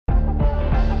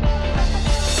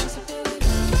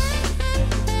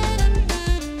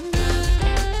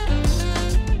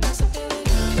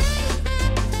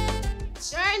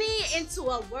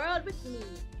our world with me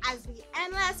as the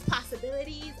endless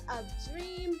possibilities of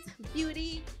dreams,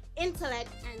 beauty, intellect,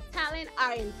 and talent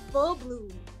are in full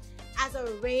bloom. As a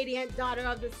radiant daughter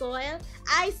of the soil,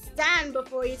 I stand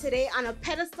before you today on a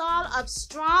pedestal of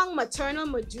strong maternal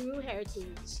Majuru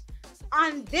heritage.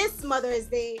 On this Mother's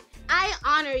Day, I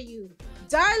honor you,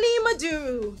 Darlene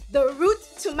Majuru, the root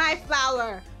to my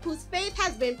flower, whose faith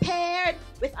has been paired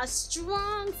with a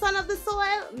strong son of the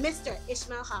soil, Mr.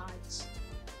 Ishmael Hodge.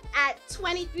 At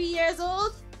 23 years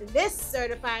old, this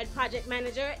certified project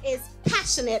manager is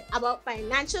passionate about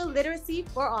financial literacy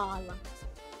for all.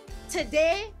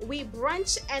 Today, we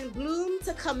brunch and bloom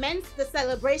to commence the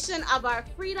celebration of our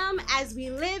freedom as we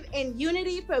live in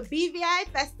unity for BVI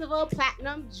Festival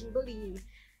Platinum Jubilee.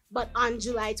 But on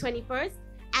July 21st,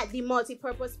 at the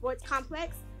Multipurpose Sports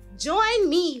Complex, join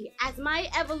me as my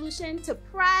evolution to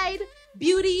pride,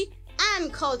 beauty,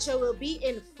 and culture will be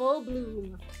in full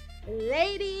bloom.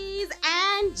 Ladies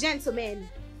and gentlemen,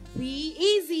 be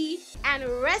easy and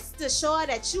rest assured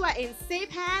that you are in safe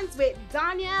hands with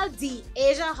Danielle D.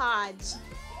 Asia Hodge.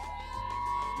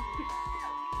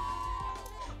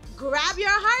 Grab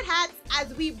your hard hats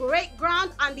as we break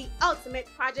ground on the ultimate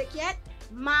project yet,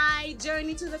 my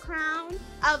journey to the crown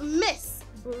of Miss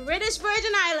British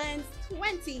Virgin Islands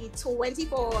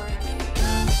 2024.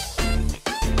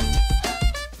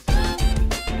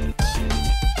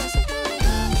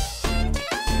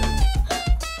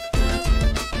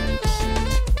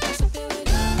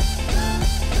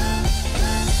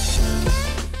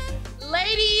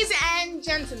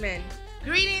 Gentlemen,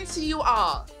 greetings to you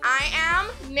all. I am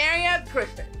Naria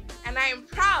Griffin, and I am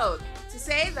proud to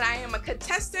say that I am a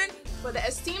contestant for the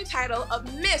esteemed title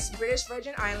of Miss British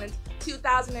Virgin Islands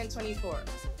 2024.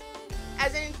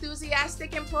 As an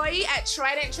enthusiastic employee at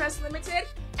Trident Trust Limited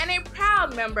and a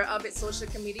proud member of its social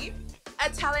committee, a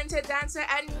talented dancer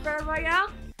at Nouvelle Royale,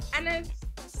 and a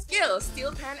skilled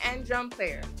steel pan and drum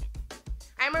player,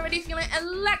 I'm already feeling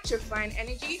electrifying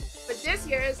energy for this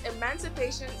year's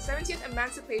 70th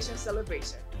Emancipation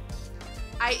celebration.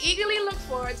 I eagerly look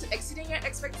forward to exceeding your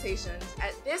expectations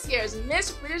at this year's Miss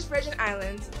British Virgin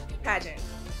Islands pageant.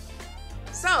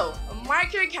 So,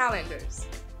 mark your calendars,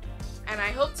 and I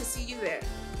hope to see you there.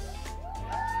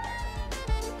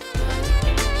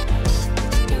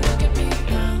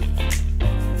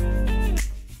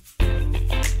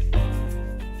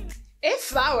 A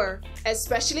flower,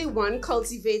 especially one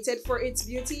cultivated for its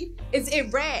beauty, is a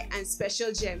rare and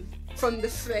special gem. From the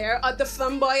flair of the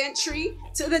flamboyant tree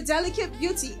to the delicate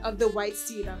beauty of the white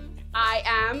cedar. I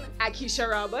am Akisha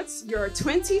Roberts, your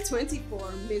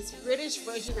 2024 Miss British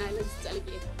Virgin Islands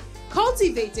delegate,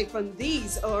 cultivated from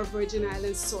these our Virgin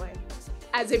Islands soil.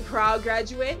 As a proud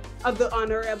graduate of the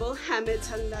Honorable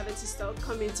Hamilton Leventistel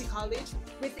Community College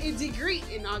with a degree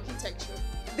in architecture,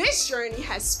 this journey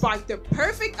has sparked the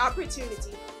perfect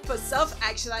opportunity for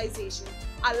self-actualization,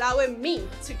 allowing me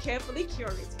to carefully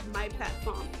curate my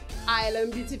platform,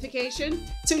 island beautification,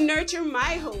 to nurture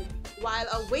my home while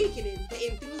awakening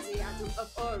the enthusiasm of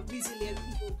our resilient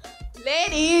people.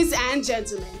 Ladies and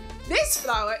gentlemen, this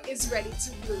flower is ready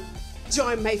to bloom.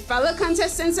 Join my fellow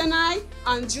contestants and I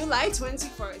on July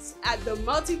 21st at the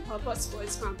Multipurpose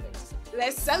Sports Complex.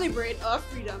 Let's celebrate our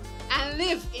freedom and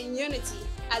live in unity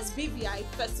as BVI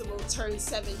Festival turns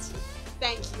 70.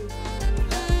 Thank you.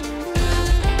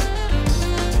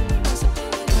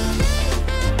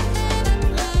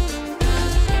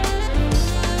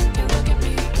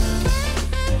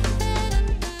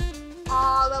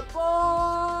 All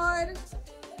aboard!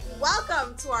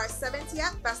 Welcome to our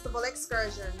 70th Festival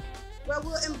excursion, where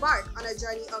we'll embark on a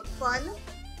journey of fun,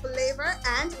 flavor,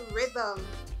 and rhythm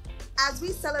as we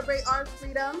celebrate our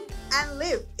freedom and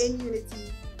live in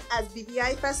unity as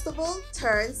BVI Festival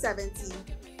turns 70.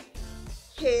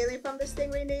 Hailing from the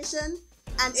Stingray Nation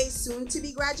and a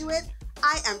soon-to-be graduate,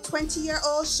 I am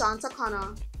 20-year-old Shanta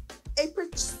Connor,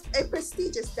 a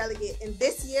prestigious delegate in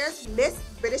this year's Miss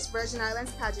British Virgin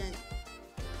Islands pageant.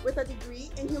 With a degree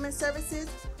in human services,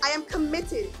 I am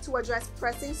committed to address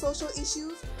pressing social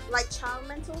issues like child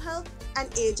mental health and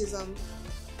ageism.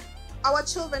 Our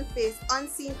children face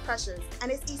unseen pressures,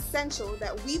 and it's essential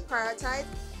that we prioritize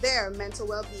their mental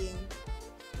well-being.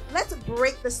 Let's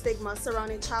break the stigma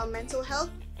surrounding child mental health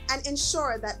and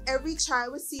ensure that every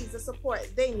child receives the support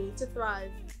they need to thrive.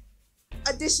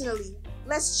 Additionally,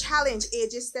 let's challenge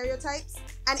ageist stereotypes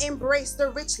and embrace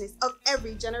the richness of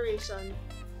every generation.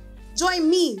 Join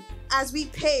me as we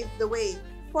pave the way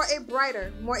for a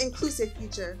brighter, more inclusive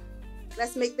future.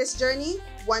 Let's make this journey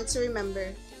one to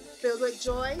remember, filled with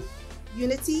joy,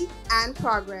 unity, and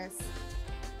progress.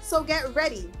 So get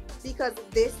ready, because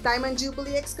this Diamond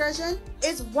Jubilee excursion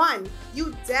is one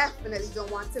you definitely don't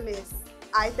want to miss.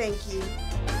 I thank you.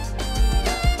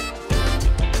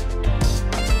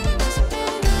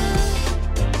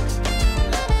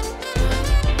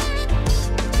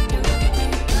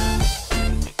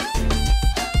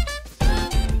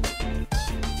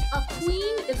 A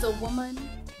queen is a woman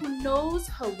who knows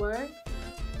her worth,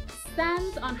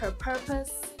 stands on her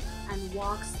purpose, and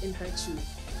walks in her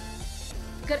truth.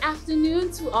 Good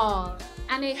afternoon to all,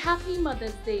 and a happy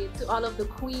Mother's Day to all of the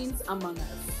queens among us.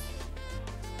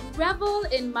 Revel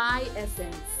in my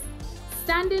essence,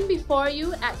 standing before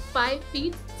you at 5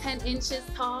 feet 10 inches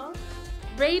tall,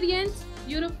 radiant,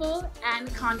 beautiful,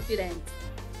 and confident.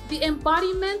 The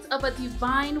embodiment of a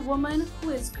divine woman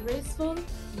who is graceful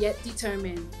yet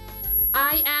determined.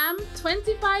 I am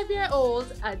 25-year-old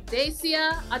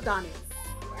Adacia Adonis.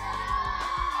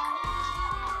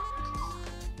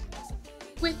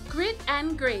 With grit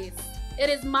and grace, it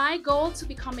is my goal to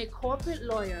become a corporate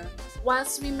lawyer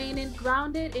whilst remaining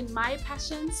grounded in my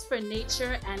passions for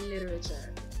nature and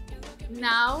literature.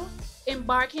 Now,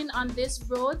 embarking on this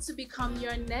road to become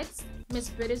your next Miss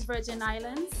British Virgin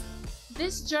Islands,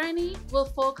 this journey will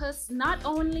focus not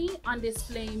only on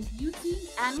displaying beauty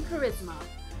and charisma,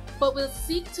 but will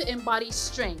seek to embody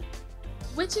strength,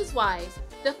 which is why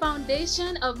the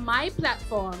foundation of my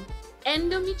platform,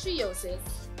 Endometriosis,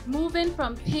 Moving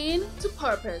from Pain to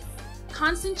Purpose,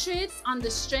 concentrates on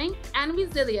the strength and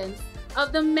resilience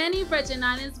of the many Virgin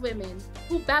Islands women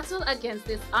who battle against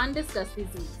this undiscussed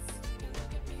disease.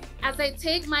 As I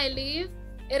take my leave,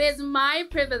 it is my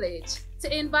privilege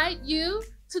to invite you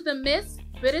to the Miss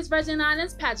British Virgin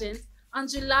Islands pageant on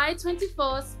July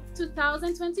 24th,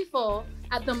 2024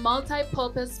 at the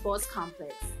Multi-Purpose Sports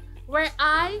Complex, where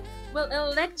I will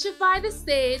electrify the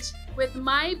stage with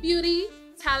my beauty,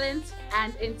 talent,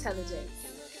 and intelligence.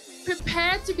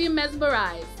 Prepare to be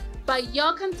mesmerized by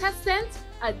your contestant,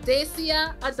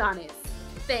 Adacia Adonis.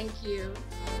 Thank you.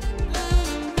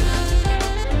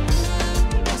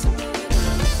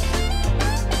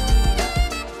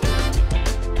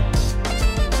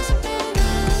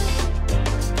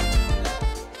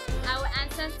 Our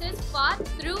ancestors fought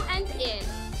through and in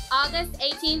August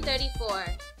 1834.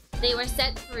 They were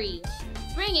set free,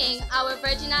 bringing our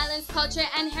Virgin Islands culture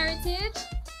and heritage.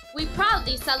 We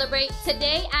proudly celebrate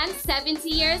today and 70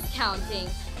 years counting.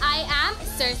 I am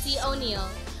Cersei O'Neill.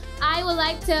 I would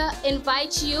like to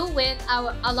invite you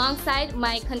alongside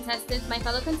my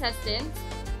fellow contestants,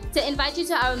 to invite you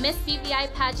to our Miss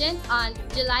BVI pageant on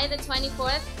July the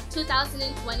 24th,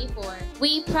 2024.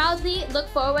 We proudly look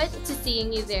forward to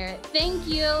seeing you there. Thank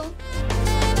you.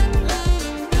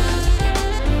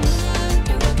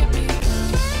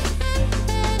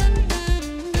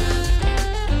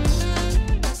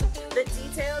 The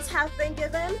details have been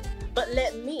given, but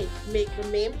let me make the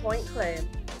main point clear.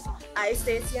 I,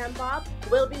 Stacey and Bob,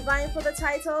 will be vying for the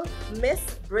title Miss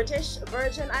British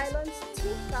Virgin Islands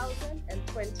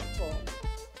 2024.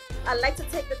 I'd like to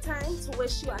take the time to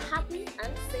wish you a happy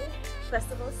and safe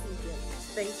festival season.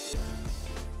 Thank you.